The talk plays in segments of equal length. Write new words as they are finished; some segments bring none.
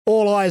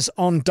All eyes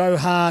on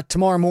Doha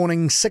tomorrow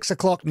morning, 6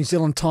 o'clock New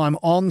Zealand time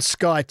on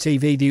Sky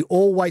TV. The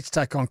All-Whites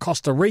take on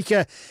Costa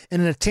Rica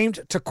in an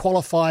attempt to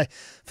qualify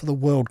for the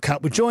World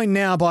Cup. We're joined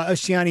now by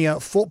Oceania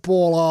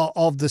Footballer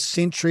of the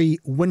Century,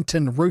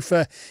 Winton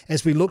Rufer,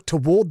 as we look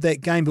toward that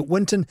game. But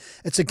Winton,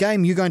 it's a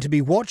game you're going to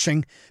be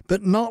watching,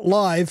 but not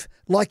live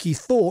like you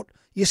thought.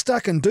 You're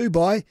stuck in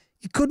Dubai.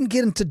 You couldn't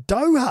get into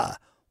Doha.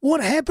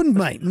 What happened,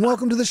 mate? And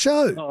welcome to the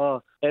show.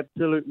 Oh,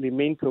 absolutely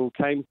mental.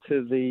 Came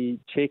to the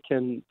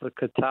check-in for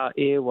Qatar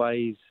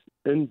Airways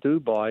in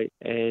Dubai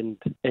and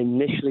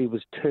initially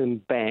was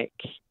turned back,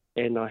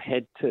 and I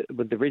had to,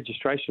 with the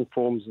registration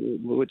forms,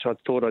 which I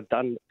thought I'd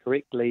done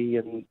correctly,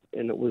 and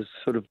it was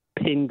sort of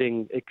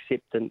pending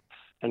acceptance.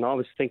 And I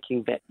was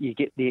thinking that you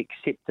get the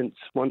acceptance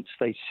once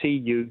they see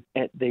you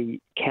at the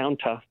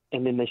counter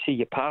and then they see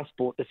your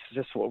passport. This is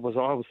just what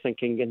I was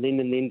thinking. And then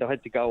in the end, I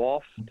had to go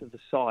off to the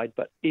side.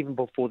 But even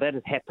before that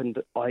had happened,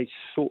 I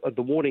saw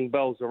the warning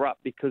bells were up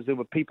because there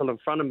were people in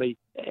front of me,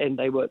 and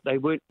they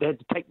had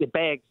to take their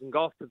bags and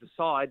go off to the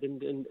side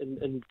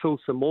and fill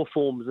some more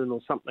forms in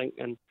or something.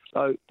 And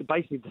so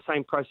basically the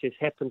same process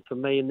happened for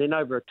me. And then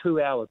over a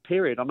 2-hour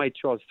period, I made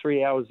sure I was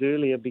 3 hours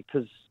earlier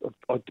because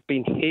I'd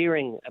been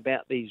hearing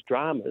about these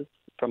dramas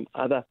from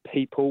other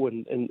people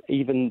and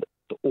even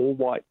the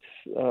All-Whites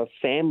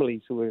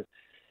families who were,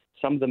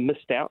 some of them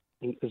missed out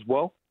as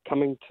well,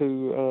 coming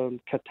to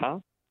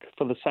Qatar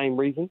for the same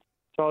reason.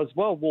 So I was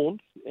well warned,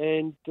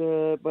 and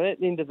but at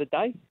the end of the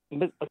day,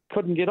 I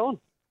couldn't get on.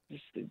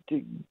 Just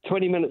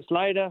 20 minutes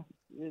later,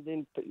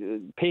 then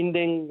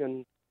pending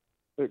and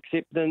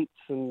acceptance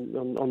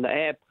and on the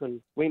app,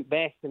 and went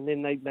back, and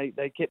then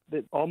they kept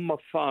it on my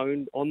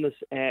phone on this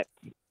app.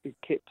 It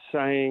kept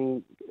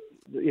saying,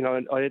 you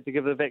know, I had to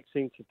give a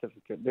vaccine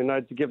certificate, then I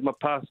had to give my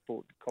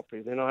passport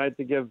copy, then I had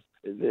to give,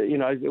 you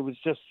know,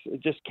 it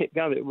just kept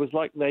going. It was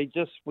like they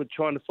just were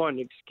trying to find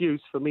an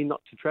excuse for me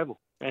not to travel.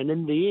 And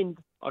in the end,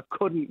 I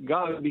couldn't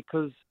go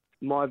because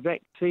my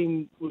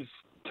vaccine was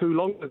too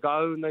long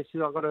ago, and they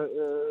said I've got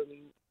to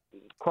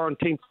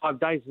quarantine 5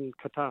 days in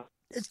Qatar.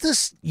 Is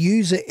this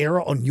user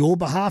error on your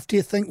behalf, do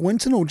you think,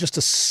 Winton, or just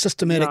a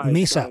systematic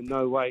mess up?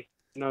 No way.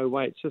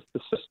 It's just the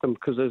system,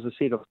 because as I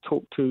said, I've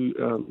talked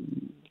to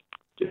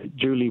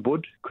Julie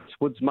Wood, Chris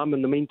Wood's mum,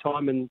 in the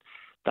meantime, and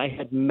they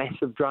had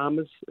massive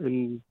dramas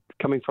and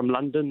coming from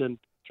London, and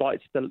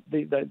flights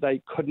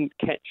they couldn't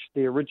catch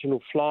the original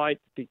flight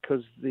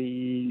because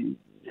they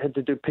had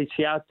to do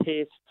PCR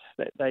tests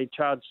that they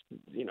charged,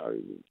 you know,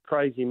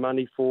 crazy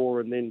money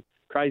for, and then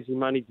crazy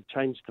money to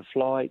change the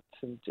flights,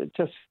 and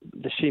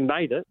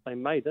they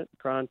made it,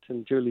 Grant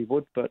and Julie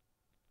Wood, but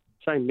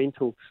same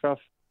mental stuff.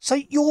 So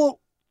you're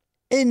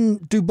in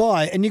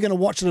Dubai and you're going to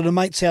watch it at a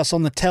mate's house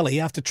on the telly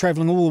after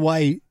travelling all the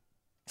way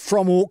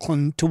from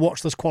Auckland to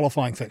watch this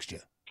qualifying fixture?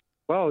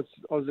 Well,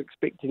 I was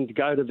expecting to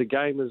go to the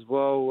game as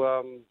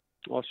well,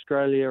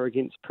 Australia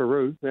against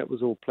Peru. That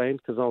was all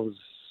planned because I was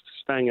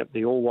staying at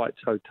the All-Whites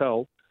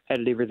Hotel,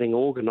 had everything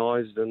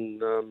organised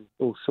and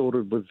all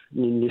sorted with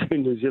New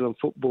Zealand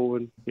football,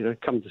 and, you know,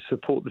 come to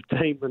support the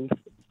team, and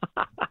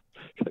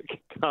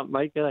can't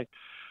make it.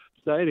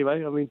 So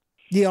anyway, I mean,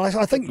 yeah,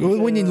 I think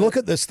when you look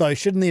at this, though,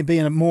 shouldn't there be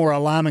a more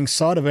alarming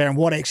side of it and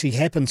what actually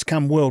happens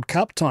come World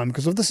Cup time?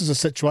 Because if this is a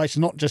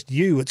situation, not just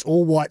you, it's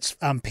all Whites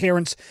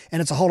parents,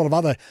 and it's a whole lot of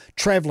other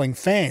travelling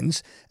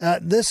fans,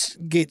 this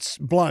gets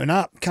blown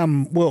up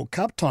come World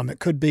Cup time. It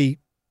could be,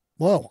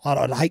 well,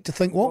 I'd hate to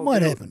think what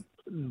might happen.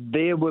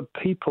 There were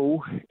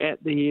people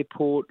at the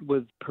airport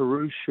with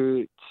Peru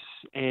shirts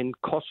and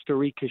Costa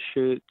Rica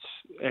shirts,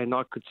 and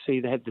I could see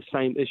they had the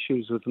same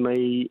issues with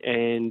me,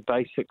 and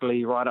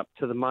basically right up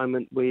to the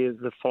moment where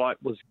the flight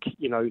was,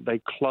 you know, they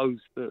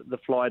closed the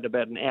flight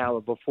about an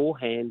hour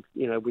beforehand,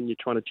 you know, when you're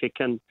trying to check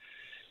in.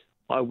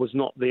 I was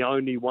not the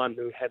only one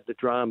who had the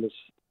dramas,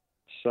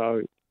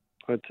 so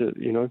I had to,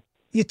 you know.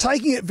 You're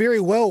taking it very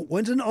well,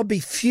 Winton. I'd be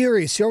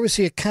furious. You're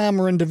obviously a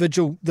calmer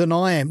individual than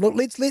I am. Look,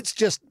 let's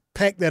just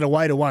pack that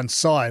away to one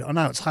side. I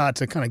know it's hard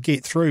to kind of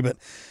get through, but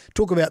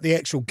talk about the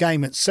actual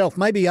game itself.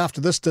 Maybe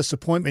after this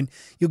disappointment,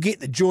 you'll get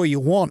the joy you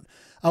want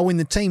when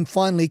the team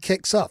finally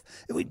kicks off.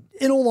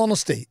 In all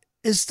honesty,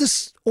 is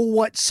this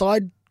all-white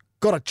side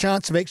got a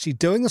chance of actually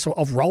doing this, or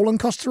of rolling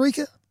Costa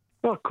Rica?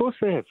 Well, of course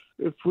they have.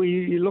 If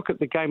you look at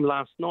the game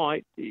last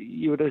night,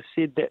 you would have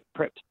said that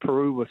perhaps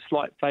Peru were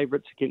slight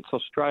favourites against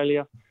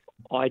Australia.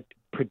 I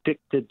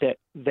predicted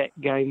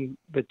that game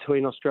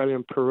between Australia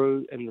and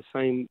Peru, and the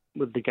same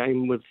with the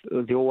game with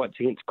the All Whites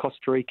against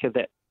Costa Rica,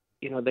 that,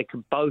 you know, they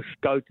could both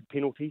go to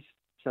penalties.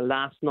 So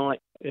last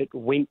night it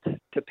went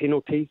to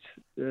penalties,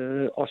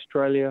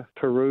 Australia,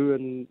 Peru,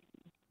 and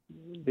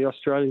the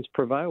Australians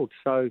prevailed.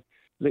 So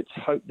let's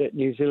hope that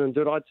New Zealand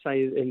did. I'd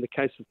say in the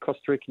case of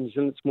Costa Rica and New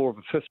Zealand, it's more of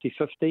a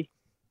 50-50,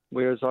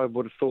 whereas I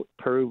would have thought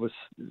Peru was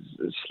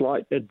a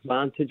slight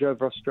advantage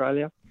over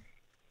Australia.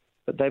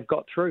 But they've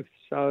got through.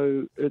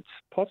 So it's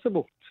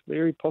possible. It's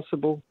very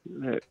possible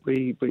that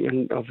we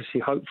and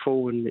obviously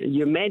hopeful. And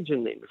you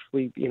imagine then if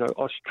we, you know,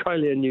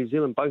 Australia and New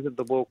Zealand both at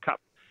the World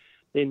Cup,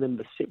 then in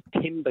the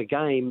September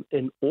game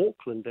in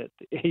Auckland at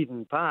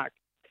Eden Park,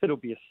 it'll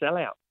be a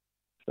sellout.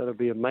 So it'll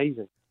be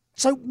amazing.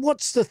 So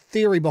what's the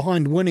theory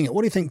behind winning it?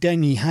 What do you think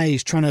Danny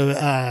Hayes trying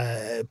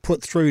to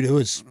put through to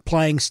his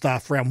playing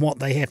staff around what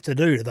they have to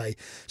do? Do they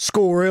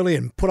score early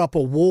and put up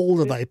a wall?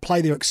 Do they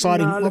play their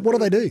exciting... No, what do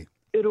they do?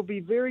 It'll be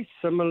very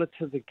similar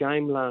to the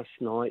game last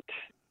night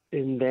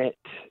in that,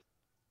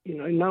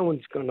 no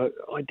one's going to...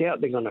 I doubt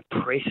they're going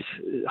to press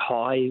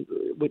high,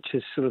 which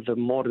is sort of the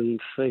modern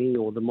thing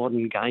or the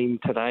modern game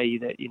today,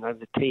 that,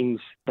 the teams,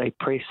 they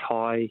press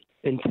high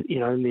into,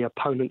 in the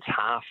opponent's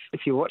half.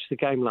 If you watch the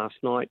game last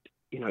night,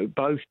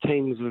 both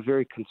teams were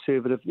very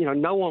conservative.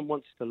 No one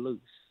wants to lose.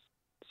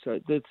 So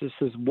this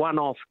is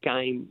one-off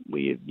game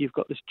where you've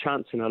got this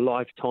chance in a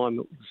lifetime.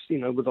 It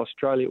was, with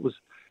Australia, it was,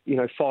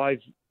 five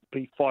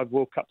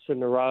World Cups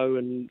in a row,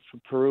 and for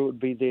Peru, it would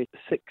be their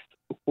sixth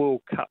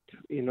World Cup,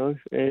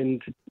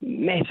 and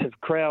massive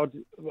crowd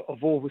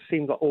of all, it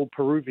seems like all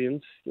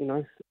Peruvians,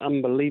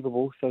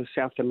 unbelievable. So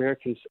South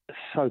Americans are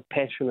so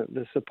passionate,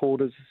 the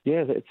supporters.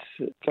 Yeah,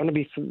 it's going to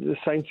be the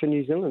same for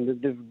New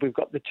Zealand. We've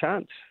got the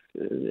chance.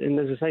 And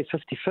as I say,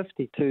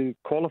 50-50 to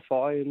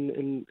qualify,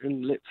 and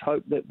let's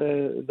hope that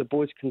the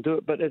boys can do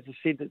it. But as I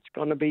said,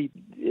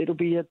 it'll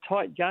be a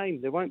tight game.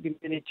 There won't be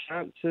many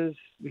chances.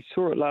 We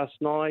saw it last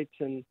night,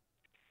 and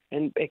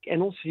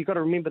also you've got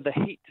to remember the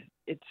heat.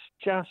 It's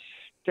just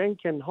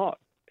stinking hot.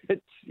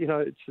 It's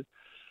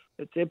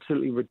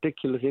absolutely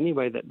ridiculous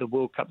anyway that the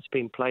World Cup's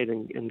been played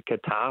in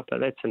Qatar, but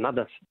that's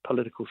another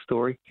political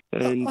story.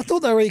 And I thought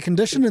they were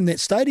air-conditioned in that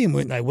stadium,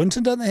 weren't they?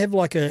 Winton, don't they have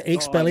like a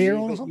expel air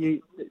on or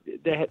something?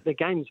 The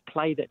game's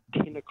played at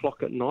 10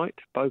 o'clock at night,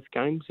 both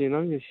games,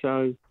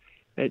 so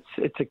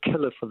it's a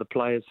killer for the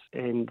players.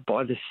 And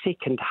by the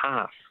second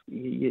half,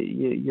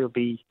 you'll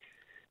be...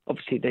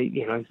 Obviously,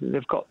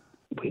 they've got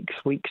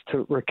weeks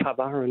to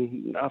recover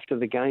and after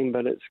the game,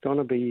 but it's going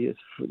to be,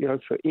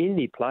 for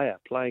any player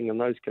playing in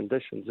those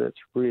conditions, it's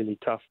really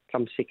tough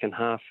come second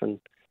half.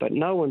 But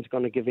no one's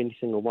going to give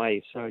anything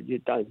away, so you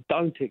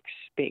don't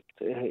expect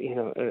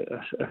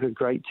a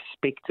great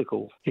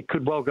spectacle. It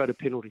could well go to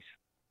penalties.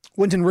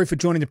 Winton Rufer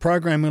joining the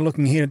program. We're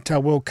looking here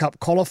at World Cup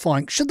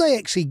qualifying. Should they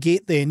actually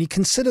get there, and you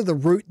consider the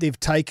route they've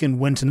taken,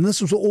 Winton, and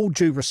this was all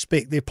due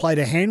respect, they've played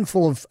a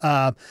handful of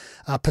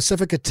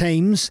Pacifica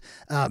teams,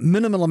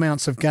 minimal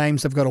amounts of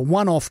games. They've got a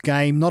one-off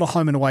game, not a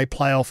home and away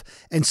playoff,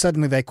 and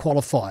suddenly they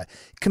qualify.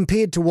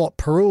 Compared to what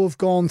Peru have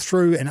gone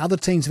through and other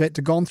teams have had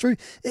to gone through,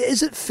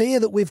 is it fair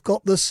that we've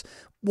got this,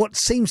 what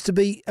seems to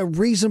be a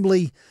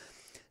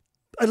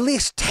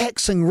less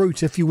taxing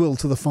route, if you will,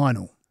 to the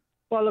final?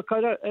 Well, look,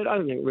 I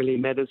don't think it really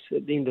matters.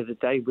 At the end of the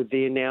day, we're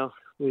there now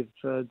with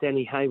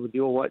Danny Hay with the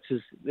All Whites.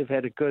 They've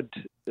had a good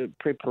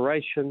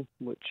preparation,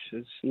 which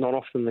is not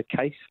often the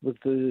case with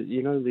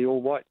the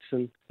All Whites,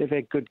 and they've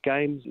had good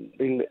games,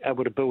 been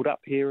able to build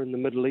up here in the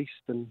Middle East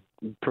and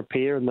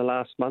prepare in the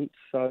last month.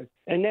 So,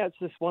 and now it's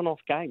this one-off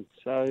game.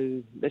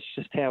 So that's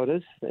just how it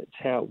is. That's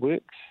how it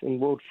works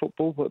in world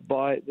football.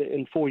 But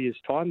in 4 years'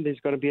 time, there's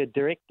going to be a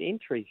direct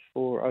entry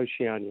for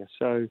Oceania.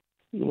 So,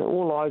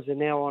 all eyes are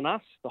now on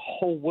us. The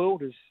whole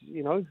world is,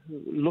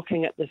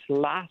 looking at this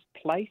last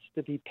place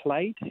to be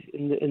played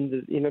in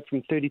the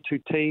from 32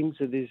 teams.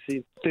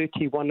 There's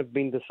 31 have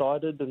been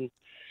decided, and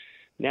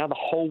now the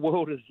whole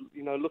world is,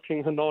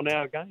 looking on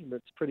our game.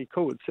 It's pretty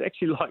cool. It's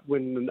actually like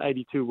when in the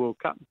 82 World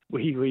Cup,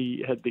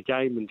 we had the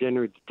game on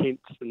January the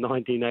 10th in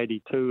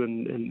 1982,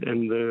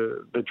 and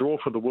the draw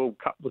for the World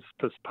Cup was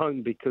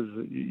postponed because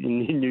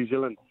in New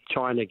Zealand,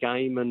 China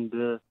game, and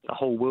the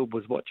whole world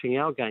was watching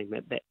our game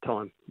at that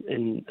time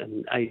in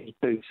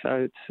 82.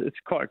 So it's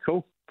quite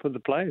cool for the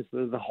players.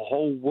 The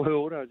whole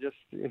world are just,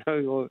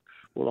 the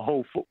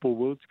whole football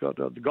world's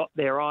got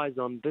their eyes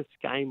on this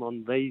game,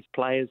 on these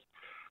players.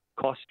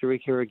 Costa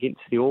Rica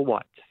against the All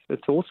Whites.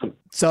 It's awesome.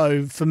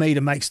 So for me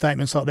to make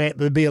statements like that,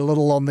 there'd be a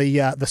little on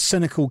the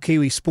cynical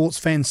Kiwi sports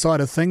fan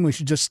side of thing. We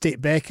should just step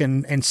back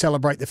and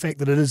celebrate the fact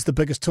that it is the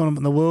biggest tournament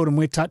in the world and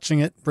we're touching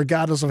it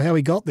regardless of how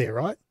we got there,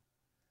 right?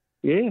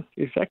 Yeah,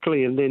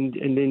 exactly. And then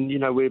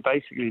we're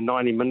basically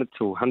 90 minutes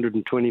or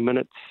 120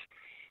 minutes.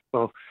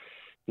 Well,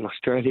 in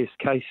Australia's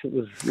case, it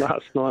was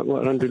last night,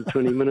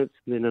 120 minutes,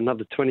 and then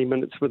another 20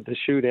 minutes with the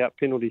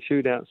penalty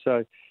shootout.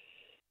 So,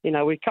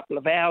 we're a couple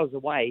of hours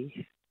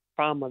away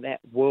from that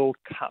World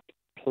Cup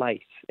place.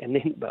 And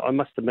then, I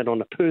must admit,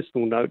 on a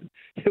personal note,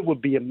 it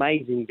would be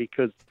amazing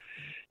because,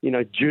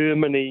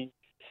 Germany,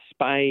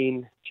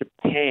 Spain,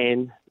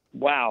 Japan,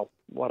 wow,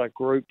 what a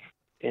group.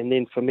 And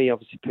then for me,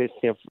 obviously,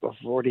 personally,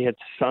 I've already had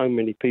so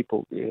many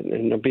people,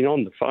 and I've been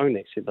on the phone,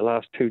 actually, the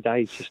last 2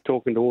 days, just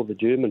talking to all the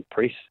German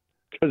press,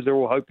 because they're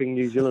all hoping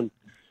New Zealand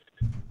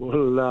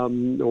will,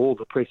 all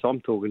the press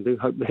I'm talking to,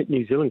 hope that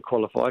New Zealand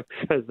qualify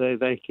so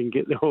they can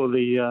get all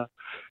the,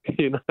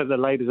 the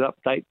latest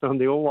updates on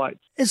the All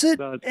Whites. Is it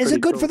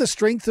good for the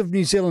strength of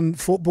New Zealand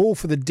football,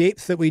 for the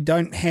depth, that we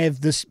don't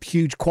have this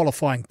huge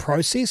qualifying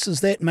process?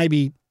 Is that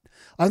maybe...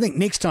 I think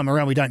next time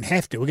around we don't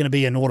have to. We're going to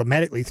be in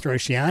automatically through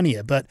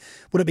Oceania. But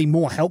would it be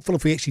more helpful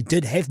if we actually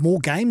did have more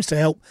games to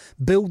help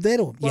build that,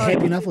 or you're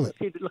happy enough with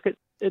it? Look,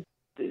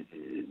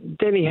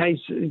 Danny Hayes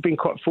has been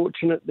quite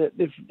fortunate that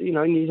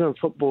New Zealand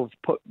football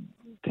have put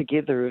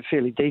together a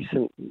fairly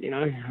decent,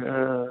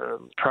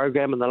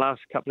 program in the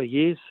last couple of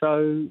years.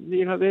 So, they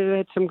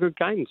had some good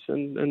games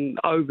and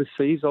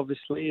overseas,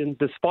 obviously, and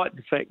despite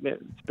the fact that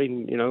it's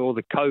been, all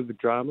the COVID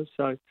dramas.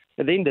 So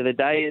at the end of the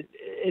day,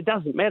 it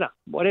doesn't matter.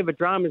 Whatever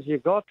dramas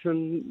you've got,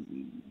 and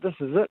this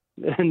is it.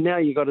 And now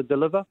you've got to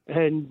deliver.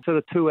 And sort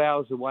of 2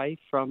 hours away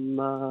from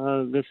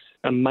this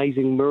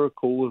amazing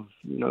miracle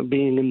of,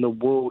 being in the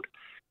World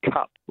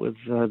Cup with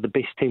the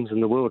best teams in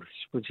the world,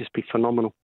 would just be phenomenal.